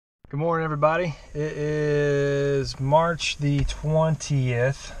Good morning, everybody. It is March the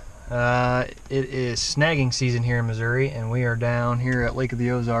 20th. It is snagging season here in Missouri, and we are down here at Lake of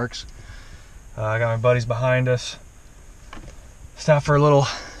the Ozarks. I got my buddies behind us. Stopped for a little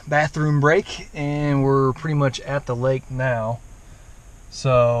bathroom break, and we're pretty much at the lake now.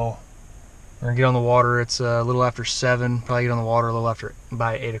 So we're gonna get on the water. It's a little after 7. Probably get on the water a little after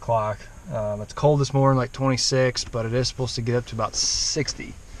by 8 o'clock. It's cold this morning, like 26, but it is supposed to get up to about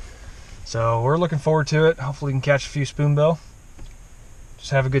 60. So we're looking forward to it. Hopefully we can catch a few spoonbill.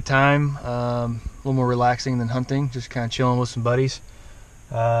 Just have a good time. A little more relaxing than hunting, just kind of chilling with some buddies.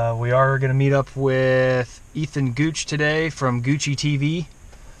 We are going to meet up with Ethan Gooch today from Gucci TV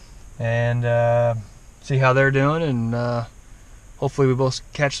and see how they're doing, and hopefully we both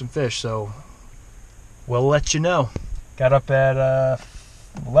catch some fish. So we'll let you know. Got up at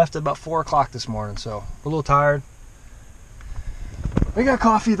left at about 4 o'clock this morning, so we're a little tired. We got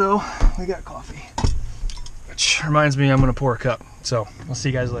coffee though. We got coffee. Which reminds me, I'm gonna pour a cup. So we'll see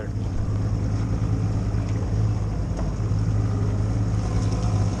you guys later.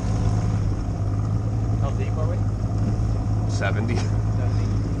 How deep are we? 70. 70.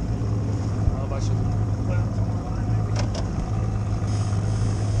 How about you put out some more line maybe?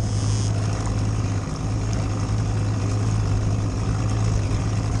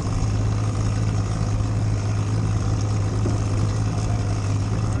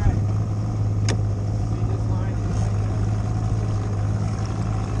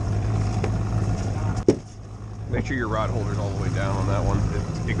 Make sure your rod holder's all the way down on that one.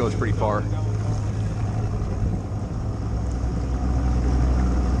 It goes pretty far.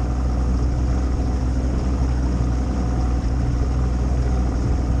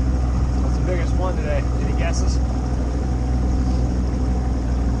 What's the biggest one today? Any guesses?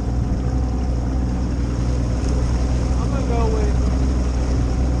 I'm gonna go with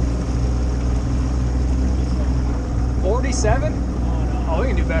 47? Oh, we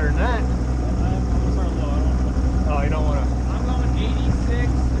can do better than that. Oh, you don't want to. I'm going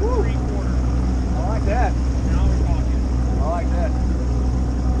 86 Woo. 3/4. I like that. Now we're talking. I like that.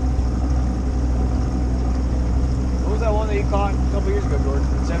 What was that one that you caught a couple years ago, George?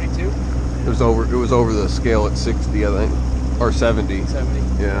 72? It was over the scale at 60, I think, or 70. 70.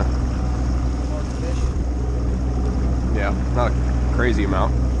 Yeah. Large fish. Yeah, not a crazy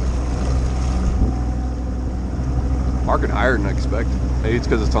amount. Market higher than I expect. Maybe it's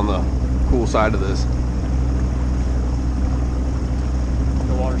because it's on the cool side of this.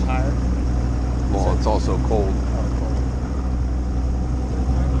 The water's higher. Well, it's also cold.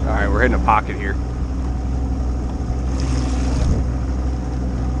 All right, we're hitting a pocket here.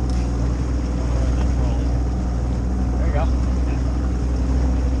 There you go.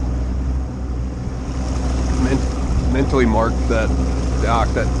 Mentally mark that dock.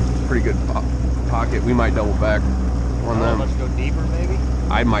 That's a pretty good pocket. We might double back on them. Let's go deeper, maybe.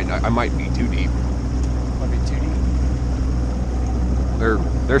 I might be too deep. Might be too deep.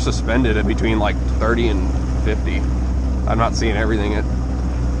 They're suspended at between like 30 and 50. I'm not seeing everything.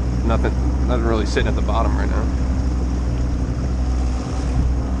 Nothing really sitting at the bottom right now.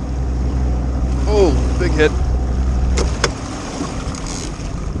 Oh, big hit.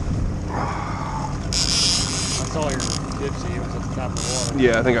 I saw your dipsy. It was at the top of the water.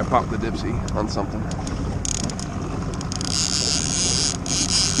 Yeah, I think I popped the dipsy on something.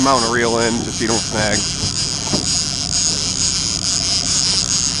 I'm out on a reel in just so you don't snag.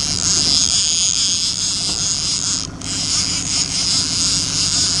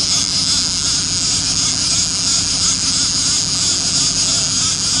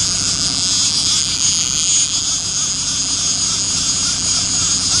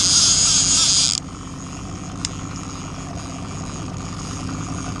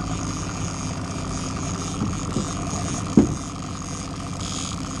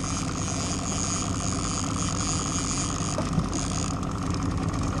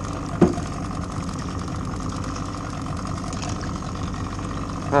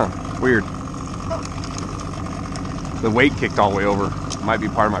 Huh, weird. The weight kicked all the way over. Might be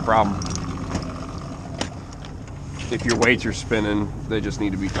part of my problem. If your weights are spinning, they just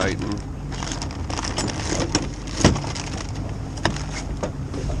need to be tightened.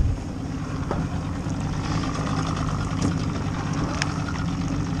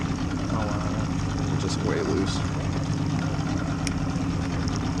 It's just way loose.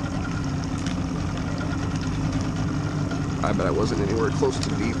 I bet I wasn't anywhere close to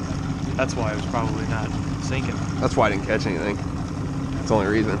deep. That's why it was probably not sinking. That's why I didn't catch anything. That's the only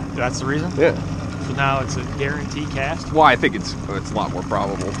reason. That's the reason? Yeah. So now it's a guarantee cast? Well, I think it's a lot more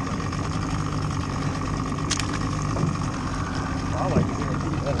probable. I like a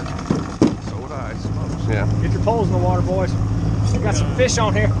guarantee better. Yeah. Get your poles in the water, boys. We got some fish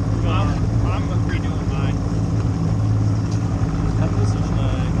on here. I'm redoing mine. That was in a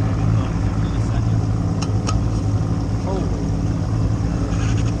second. Oh.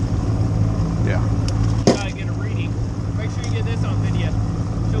 Yeah. You gotta get a reading. Make sure you get this on video.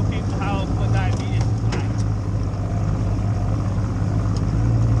 Show people what diabetes is like.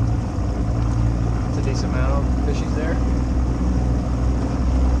 It's a decent amount of fishies there.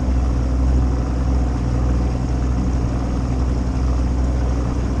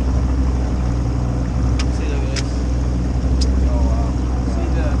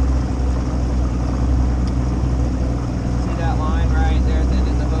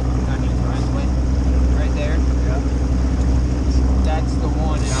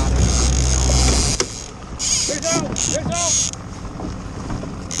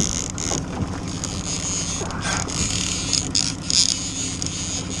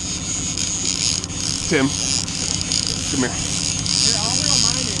 Tim, come here. Here, I'll reel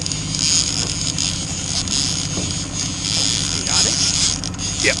mine in. You got it?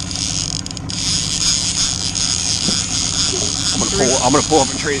 Yep. I'm gonna pull up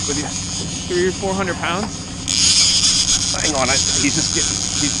and trade it with you. 300 or 400 pounds? Hang on, he's just getting,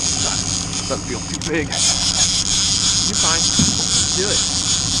 doesn't feel too big. You're fine. Do it.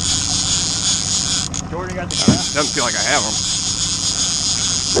 Jordan, you got the gas? Doesn't feel like I have them.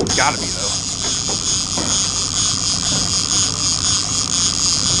 Gotta be though.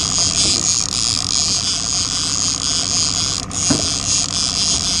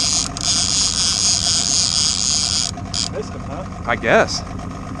 I guess.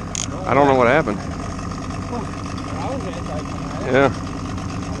 I don't know what happened. Yeah.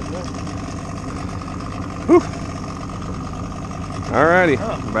 Whew. Alrighty,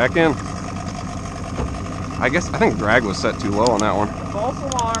 back in. I think drag was set too low on that one. False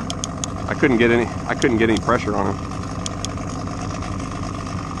alarm. I couldn't get any pressure on him.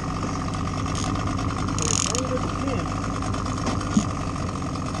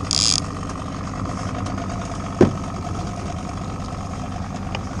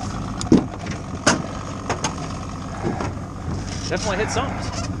 Definitely hit something.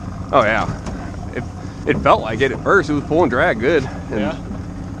 Oh yeah, it felt like it at first. It was pulling drag good. Yeah.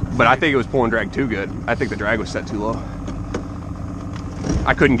 But I think it was pulling drag too good. I think the drag was set too low.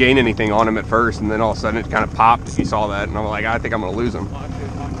 I couldn't gain anything on him at first, and then all of a sudden it kind of popped. If you saw that, and I'm like, I think I'm gonna lose him.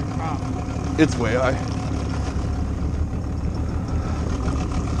 It's way high.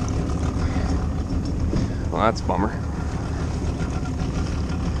 Well, that's a bummer.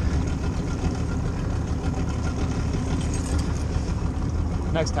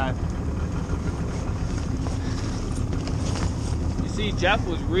 Next time. You see, Jeff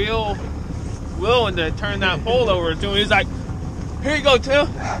was real willing to turn that pole over to him. He's like, here you go, Tim.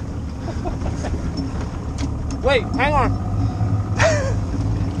 Wait, hang on.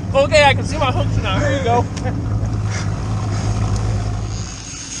 Okay, I can see my hooks now. Here you go.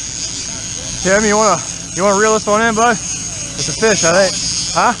 Tim, you wanna reel this one in, bud? It's a fish, I think.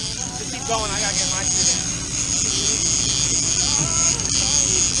 Huh? Just keep going. I gotta get my shit in.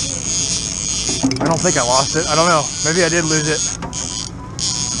 I don't think I lost it. I don't know. Maybe I did lose it.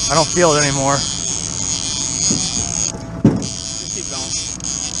 I don't feel it anymore. Just keep going.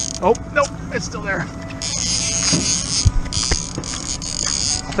 Oh, nope, it's still there. I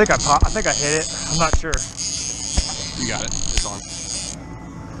think I hit it. I'm not sure. You got it. It's on.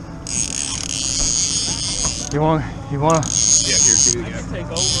 You want? Yeah, here, give me the gap. Take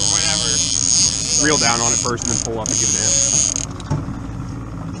over whenever. Reel down on it first, and then pull up and give it in.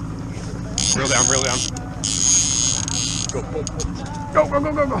 Reel down, reel down. Go, pull, pull. Go, go,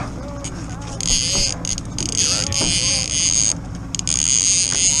 go, go, go. Get around you.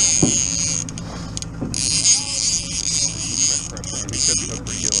 He should be hooked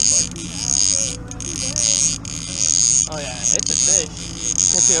pretty good, looks like. Oh yeah, it's a fish.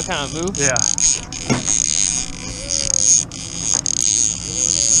 Let's see what kind of move. Yeah.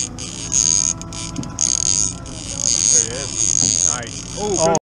 There it is. Nice.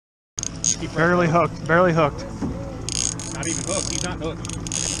 Oh, Keep barely hooked. Barely hooked. Not even hooked. He's not hooked.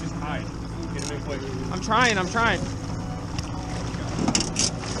 He's just tied. Get him in quick. I'm trying.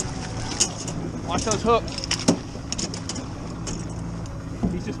 Watch those hooks.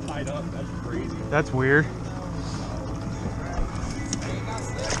 He's just tied up. That's crazy. That's weird. All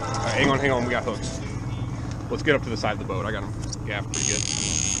right, hang on. We got hooks. Let's get up to the side of the boat. I got him gaffed pretty good.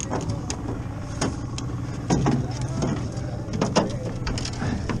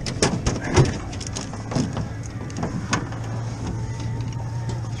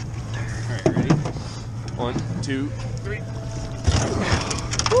 All right, ready? 1, 2, 3.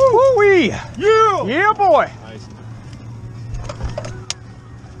 Woo-wee! 3. Yeah! Yeah, boy. Nice.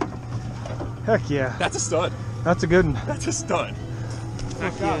 Heck yeah. That's a stud. That's a good one. That's a stud.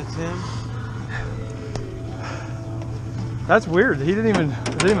 Heck yeah, Tim. That's weird. He didn't even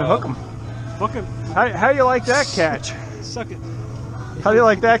hook him. Look at How you like that catch? suck it. How do you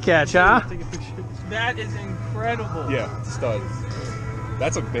like that catch, huh? Take a picture. That is incredible. Yeah, stud.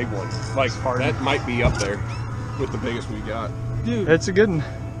 That's a big one. Like, hard. that might be up there with the biggest we got. Dude, It's a good one.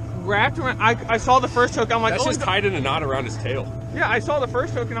 wrapped around. I saw the first hook. I'm like, That's oh, just tied in a knot around his tail. yeah. I saw the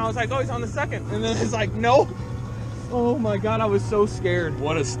first hook and I was like, oh, he's on the second. And then it's like, no. Oh my God, I was so scared.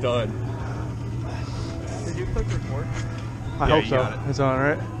 What a stud. Did you click record? I Yeah, hope you so. got it. It's on,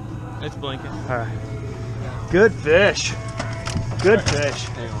 right? It's blinking. All right. Good fish. Good fish.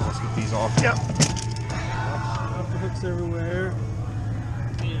 Hang on, let's get these off. Yep. Off the hooks everywhere.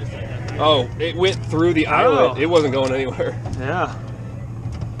 Oh, it went through the eyelet. It wasn't going anywhere. Yeah.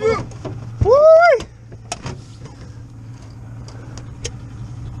 Woo!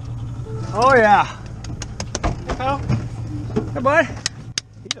 Oh yeah. Hey, pal. Hey, bud.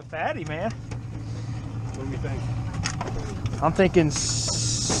 He's a fatty, man. What do you think? I'm thinking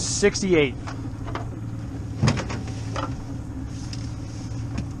 68.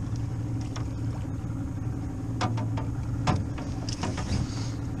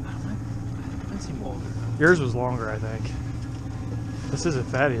 Yours was longer, I think. This isn't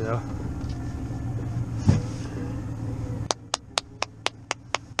fatty though.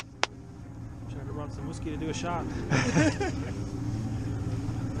 Trying to run some whiskey to do a shot. I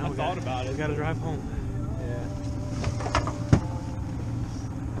thought about it. We gotta drive home.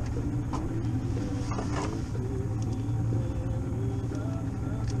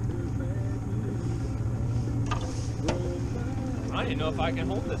 I don't even know if I can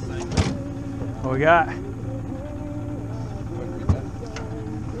hold this thing. What we got?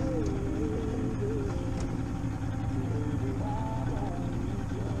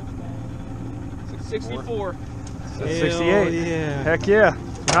 It's 64. 68. Yeah. Heck yeah.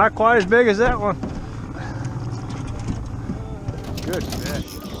 Not quite as big as that one. Good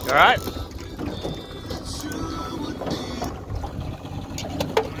fish. All right.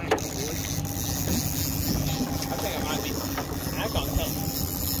 I think I might be back on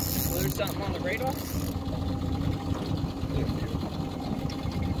something. Was there something on the radar?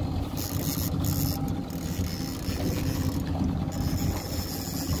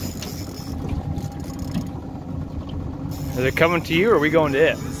 Is it coming to you or are we going to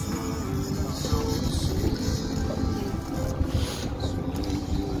it?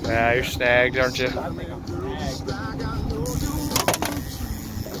 Yeah, you're snagged, aren't you?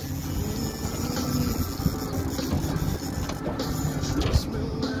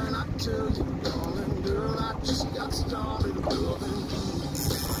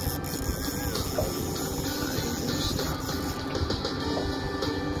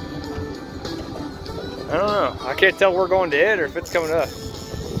 I don't know. I can't tell we're going to it or if it's coming up.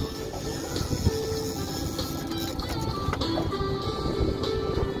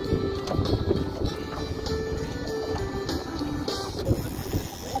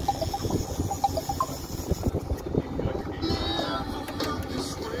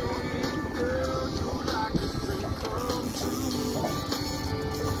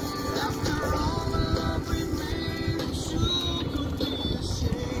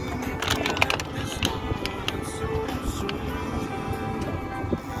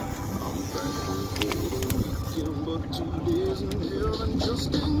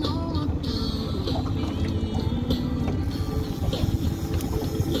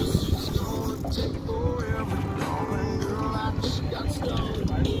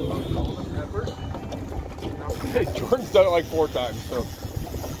 Jordan's done it like 4 times, so.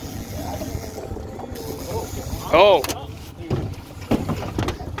 Oh!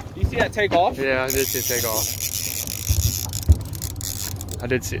 You see that take off? Yeah, I did see it take off. I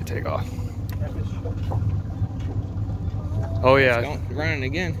did see it take off. Oh yeah. Don't running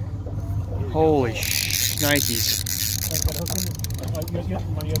again. Holy shnikes.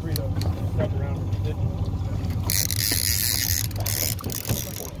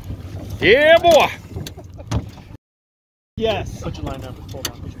 Yeah, boy! Yes. Put your line down. Hold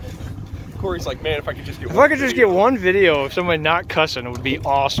on. Corey's like, man, if I could just get If I could just get one video of somebody not cussing, it would be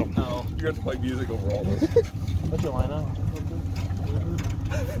awesome. No. You're going to play music over all this. Put your line out.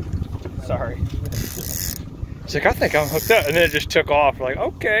 Sorry. It's like, I think I'm hooked up. And then it just took off. Like,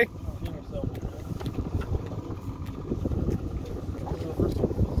 okay.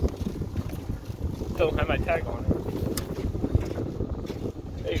 Don't have my tag on it.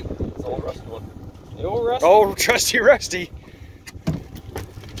 Hey, it's the old rusty one. The old Rusty. Oh, trusty Rusty.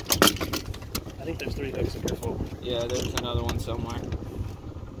 I think there's 3 hooks in here full. Yeah, there's another one somewhere.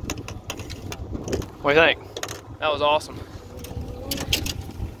 What do you think? That was awesome.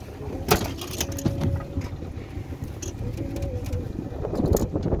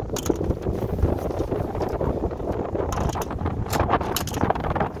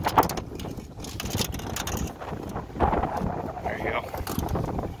 There you go.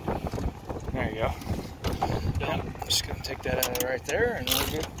 There you go. Yeah, I'm just gonna take that out right there and we're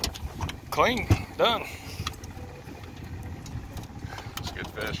good. Clean, done. It's good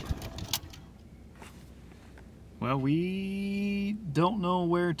fish. Well, we don't know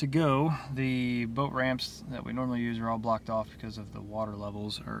where to go. The boat ramps that we normally use are all blocked off because of the water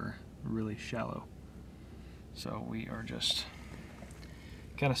levels are really shallow. So we are just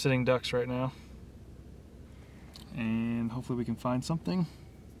kind of sitting ducks right now. And hopefully we can find something.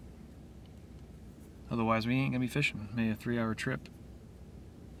 Otherwise we ain't gonna be fishing. Maybe a 3-hour trip.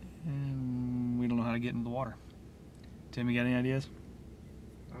 And we don't know how to get into the water. Tim, you got any ideas?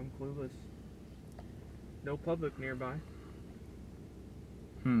 I'm clueless. No public nearby.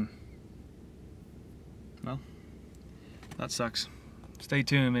 Well, that sucks. Stay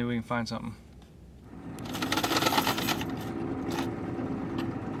tuned, maybe we can find something.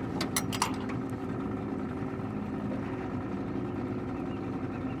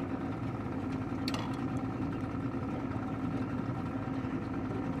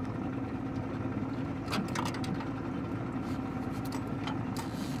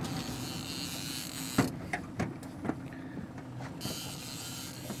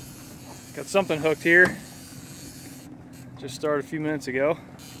 Got something hooked here. Just started a few minutes ago.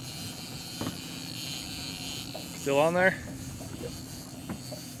 Still on there?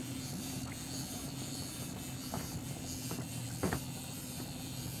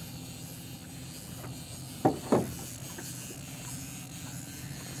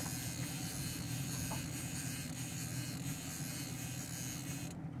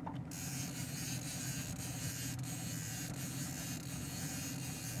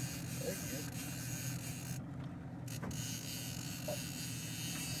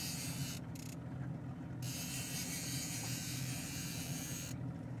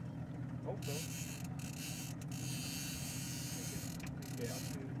 Hope so.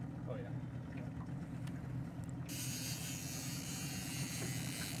 Oh yeah.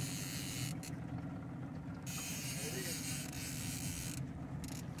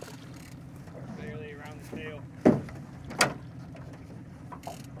 Barely around the tail.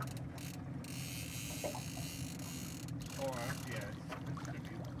 Oh, yeah.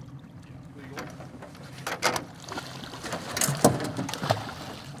 Legal.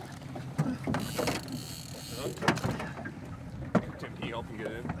 Tim, can you help him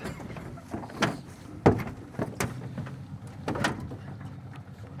get in?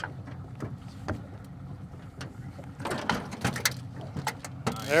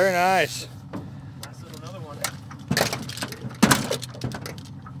 Very nice. Last little another one.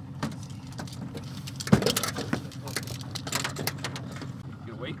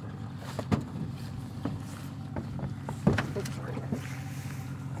 Good weight.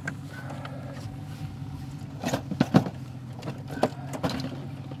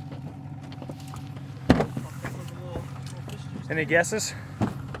 Any guesses?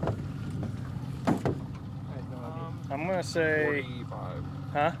 I'm gonna say 45.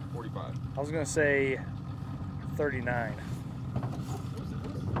 Huh? 45. I was gonna say 39.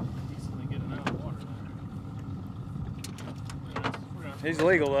 Decently getting out of the water. He's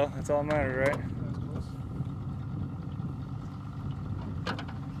legal though, that's all that matters, right?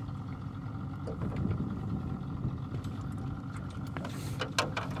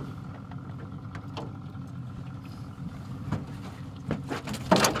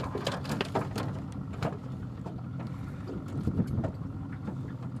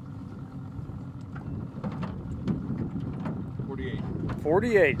 $48.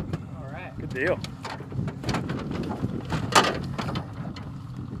 48. All right. Good deal.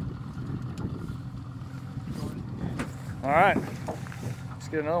 All right, let's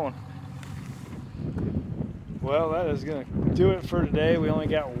get another one. Well, that is gonna do it for today. We only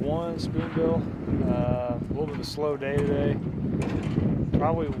got one spoonbill. A little bit of a slow day today.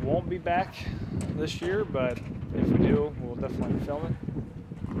 Probably won't be back this year, but if we do, we'll definitely film it.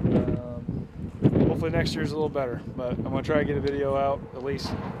 Hopefully next year's a little better, but I'm gonna try to get a video out, at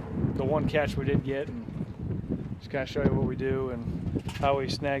least the one catch we did get, and just kind of show you what we do and how we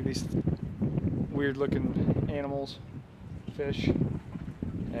snag these weird looking animals, fish.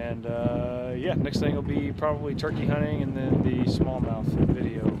 And yeah, next thing will be probably turkey hunting and then the smallmouth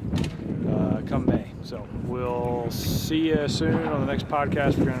video come May. So we'll see you soon on the next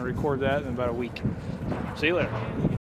podcast. We're going to record that in about a week. See you later.